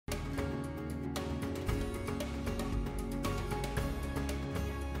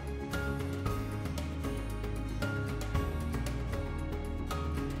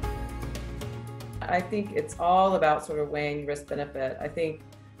I think it's all about sort of weighing risk benefit. I think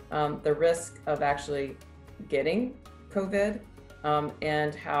the risk of actually getting COVID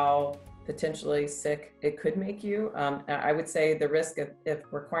and how potentially sick it could make you. I would say the risk of if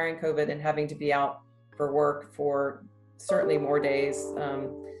requiring COVID and having to be out for work for certainly more days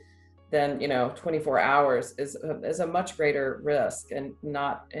than 24 hours is a much greater risk, and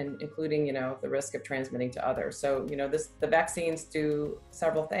not including the risk of transmitting to others. So the vaccines do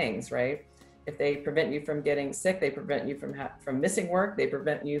several things, right? If they prevent you from getting sick, they prevent you from missing work, they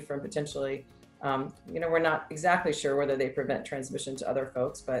prevent you from potentially we're not exactly sure whether they prevent transmission to other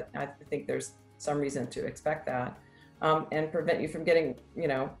folks, but I think there's some reason to expect that, and prevent you from getting,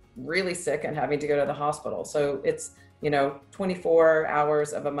 really sick and having to go to the hospital. So it's, 24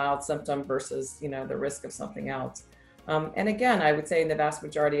 hours of a mild symptom versus, the risk of something else. And again, I would say in the vast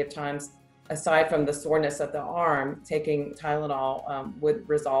majority of times, aside from the soreness of the arm, taking Tylenol would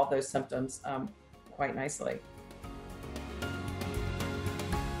resolve those symptoms quite nicely.